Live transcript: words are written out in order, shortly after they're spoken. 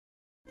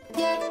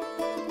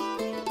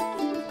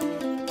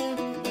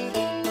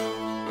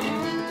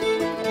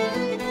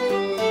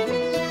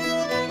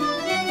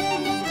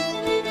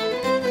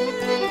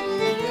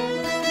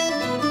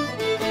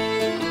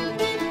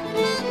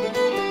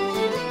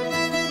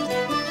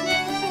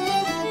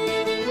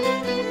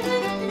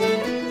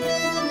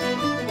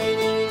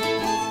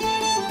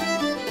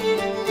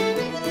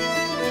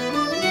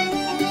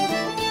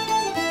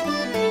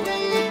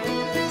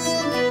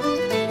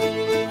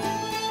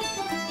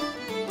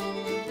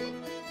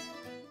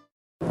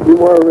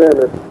more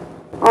minutes.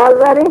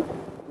 Already?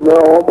 No,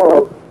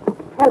 almost.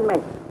 Tell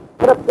me.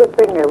 Put up your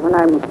finger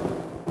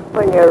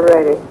when you're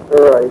ready.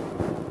 All right.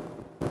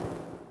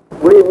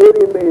 What do you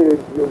mean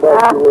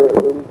about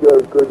your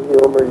good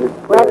humor?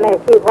 Well,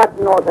 let's see what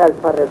note I'll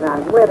put it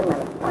on. Wait a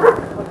minute.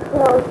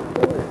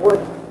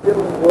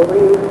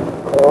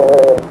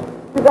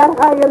 Is that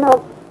high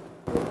enough?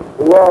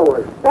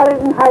 Lower. That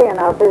isn't high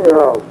enough, is it?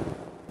 No.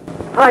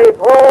 Hi,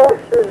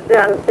 horses,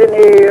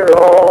 Anthony,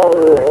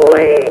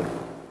 rolly.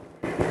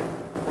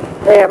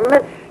 Say,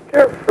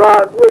 Mr.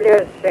 Frog, will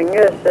you sing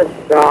us a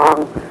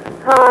song?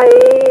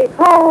 Hi,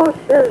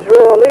 horses,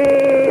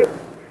 rolly.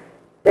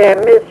 Say,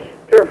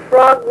 Mr.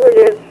 Frog, will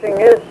you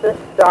sing us a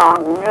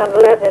song? And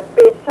let it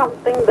be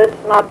something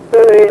that's not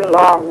very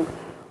long.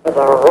 With a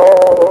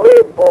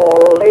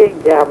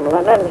roly-boly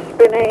gambling and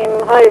spinning,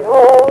 hi,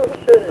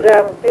 horses,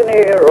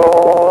 Anthony,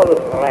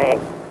 rolly.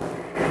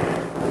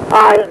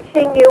 I'll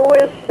sing you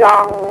a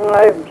song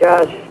I've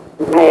just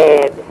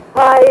made.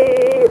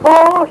 Hi,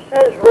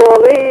 horses,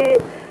 rolly.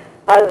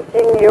 I'll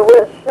sing you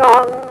a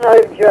song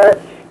I've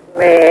just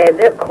made.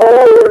 The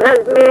cold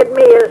has made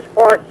me as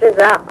hoarse as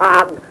a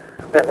hog,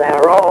 with a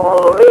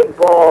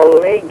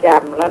roly-boly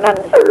gambling and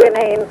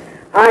spinning.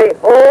 Hi,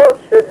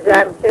 horses,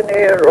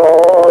 Anthony,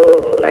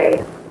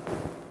 rolly.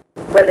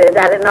 Well, is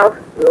that enough?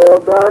 You all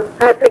done?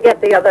 I forget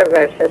the other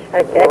verses.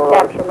 I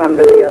can't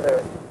remember the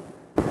other.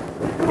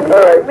 All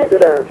right,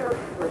 sit down.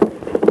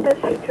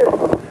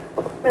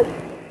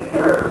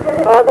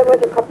 Oh, there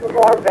was a couple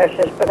more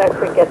verses, but I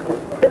forget them.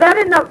 Is that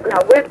enough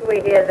now? Where do we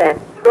hear that?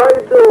 Try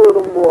to do a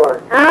little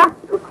more. Huh?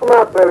 It'll come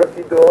out better if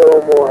you do a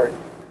little more.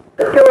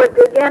 Do it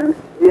again?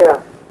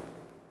 Yeah.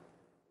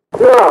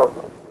 No.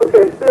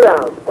 Okay, sit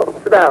down.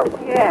 Sit down.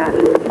 Yeah.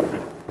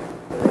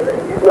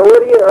 Now,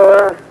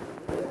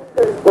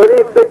 what do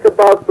you think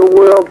about the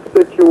world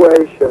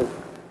situation?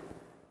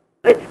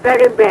 It's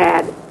very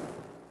bad.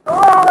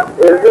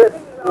 Is it?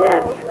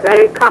 Yes,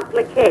 very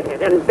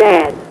complicated and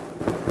bad.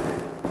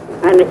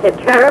 And it's a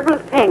terrible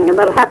thing, and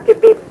there'll have to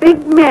be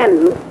big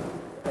men.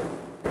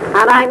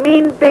 And I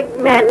mean big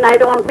men, I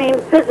don't mean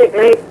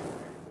physically,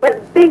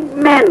 but big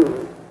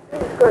men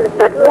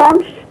that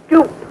won't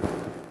stoop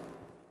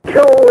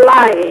to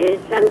lies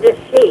and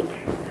deceit,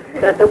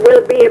 that there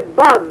will be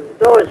above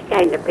those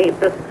kind of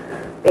people,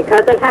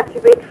 because there'll have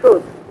to be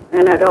truth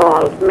in it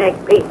all to make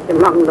peace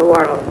among the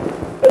world.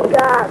 Hey,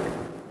 Gog.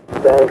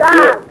 Thank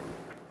Gog.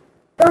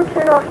 Don't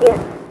turn off yet.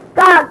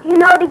 Gog, you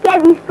know the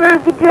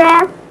Gettysburg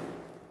Address?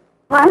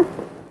 What?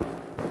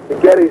 The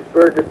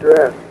Gettysburg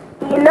Address.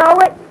 Do you know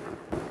it?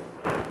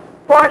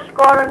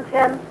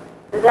 10.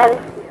 Is that it?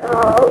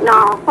 Oh,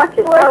 No, what's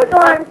it?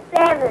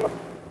 7.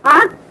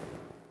 Huh?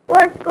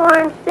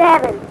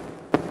 7.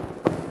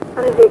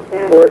 What did he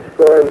say?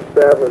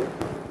 7.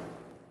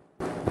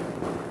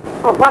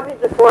 Oh, what is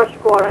the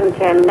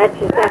 10? That's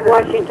is that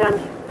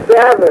Washington's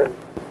 7.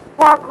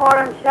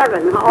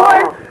 7. Oh,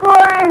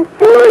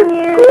 7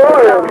 years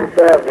ago.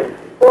 7.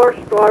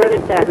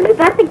 7. Is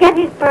that the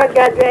Gettysburg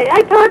Address?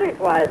 I thought it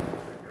was.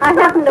 I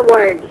haven't the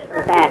words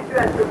for that.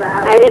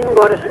 I didn't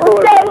go to school.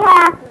 Well, say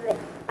half of it.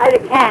 I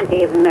can't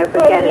even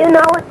forget Hey, you it.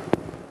 know it?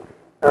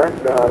 Huh?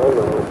 No, I don't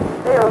know.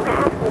 No,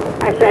 half of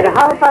it. I said,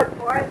 how about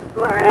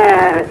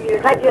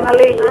pledging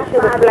allegiance to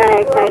the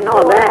flag? I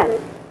know that.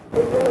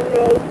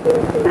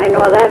 I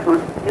know that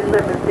one. In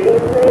liberty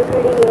and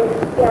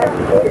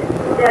justice.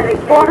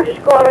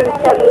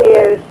 7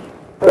 years.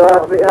 So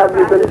have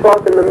you been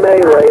talking to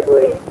May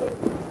lately?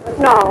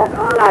 No,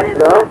 not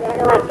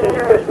since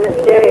Christmas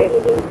Day.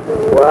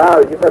 Wow,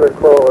 you better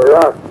call her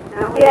up.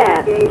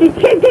 Yeah. Did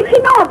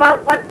you know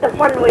about what the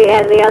one we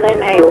had the other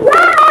night?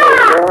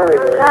 Ignoring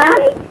her. Huh?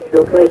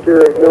 She'll think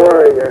you're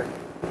ignoring her.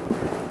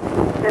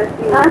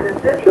 Huh?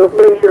 She'll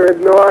think you're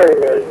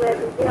ignoring her.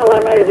 Well,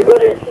 I'm as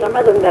good as some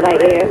of them that I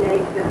hear. I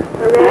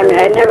mean,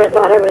 I never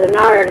thought I was an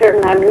orator,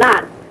 and I'm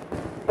not.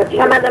 But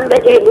some of them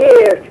that you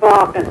hear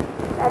talking,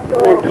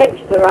 the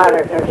ticks the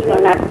orators,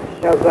 they're not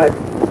so good.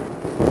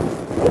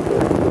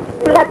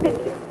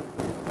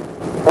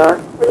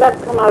 Will that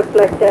come out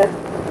like that?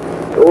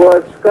 Well,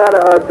 it's got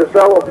to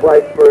develop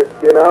like first,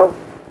 you know?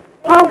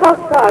 How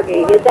about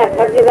Froggy? Have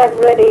you that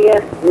ready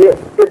yet? Yeah,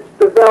 it's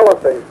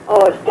developing.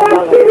 Oh, it's See,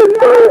 developing.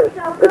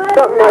 it's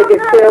something like a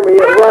camera. You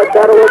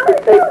gotta let the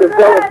tape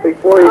develop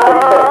before you can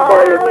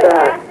play it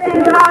back.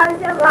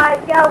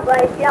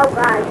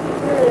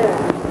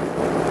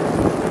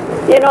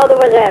 You know, there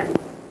was a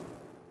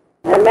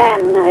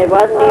man, I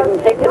wasn't even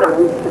thinking of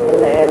him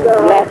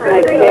last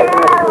night's paper,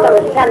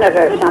 some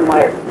senator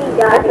somewhere,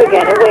 I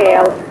forget, away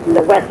out in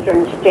the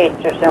western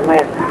states or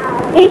somewhere.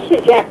 He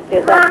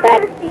suggested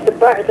that the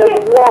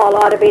wall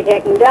ought to be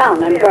taken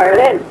down in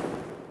Berlin.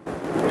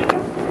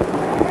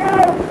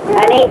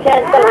 And he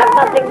says they'll have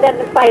nothing then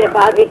to fight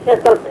about. He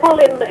says they'll pull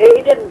in,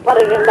 he didn't put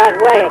it in that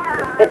way.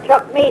 It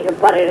took me to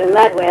put it in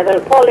that way.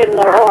 They'll pull in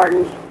their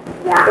horns.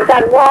 If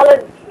that wall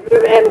is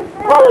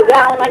pull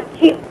down and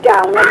keep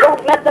down and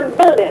don't let them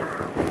build it.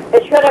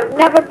 It should have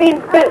never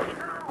been built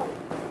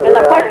in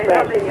the first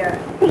place.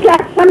 He got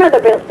some of the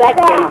bills that,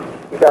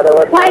 you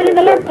know. Why did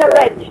the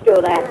Reds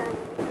do that?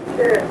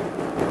 Sure.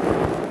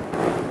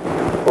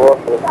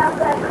 Awful. Dog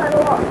got cut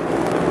off.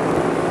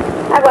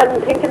 I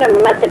wasn't thinking of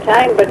them at the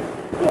time, but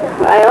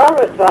I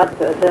always thought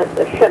that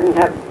they shouldn't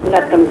have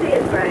let them.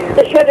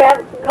 They should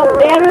have come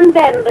there and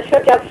then. They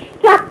should have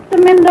stopped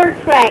them in their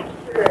tracks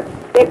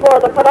before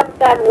they put up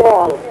that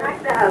wall.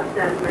 Like the house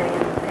done,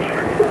 man.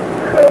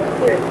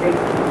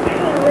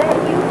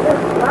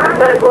 I'm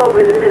going to go over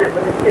in a minute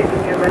with a stick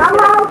in your mouth.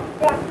 Hello,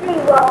 Sexy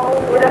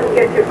Roll. You don't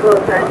get your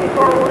clothes on you.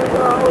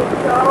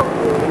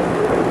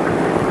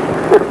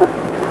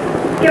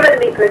 Give it to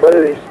me, Chris. What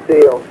did he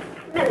steal?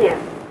 Come in here.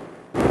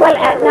 Well,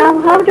 now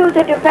how do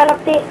they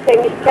develop these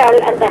things,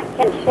 Carol, and that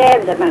can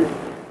save them and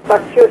for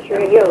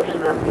future use?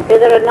 Is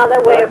there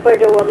another way for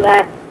doing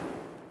that?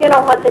 You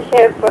know what they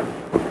say for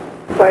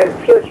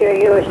future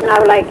use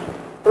now, like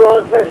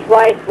Roosevelt's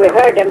wife, we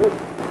heard him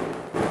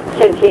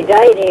since he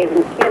died even,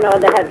 you know,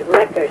 they had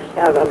records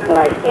of him,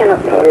 like, you know.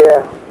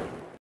 Yeah.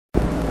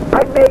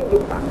 I made you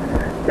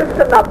just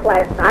enough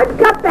last night. I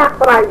got back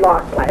what I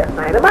lost last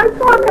night. Am I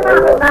talking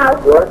on it now?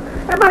 What?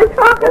 Am I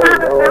talking on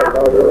it now?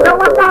 No,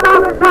 I'm not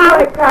on it now.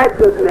 My card's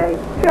with me.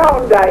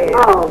 Joan Diane.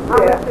 Oh,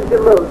 how yeah. much did you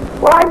lose?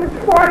 Well, I was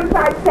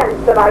 45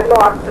 cents that I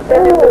lost, but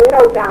then it was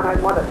showdown. I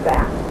won it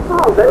back.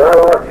 Oh, I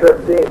lost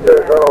 15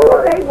 cents, all Well,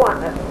 right. they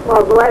won it.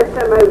 well, the last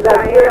time I was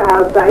at your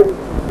house, I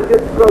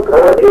just broke How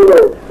much you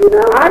lose? you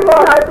know? I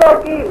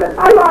broke even.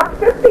 I lost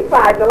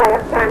 55 the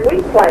last time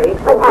we played.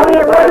 Oh,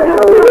 yeah,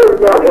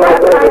 well,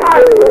 my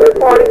heart was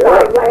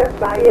 45 last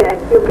night. Yeah,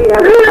 you'll be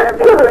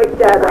having to break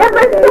that up. Am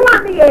I still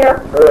on the air?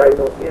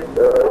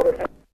 All right.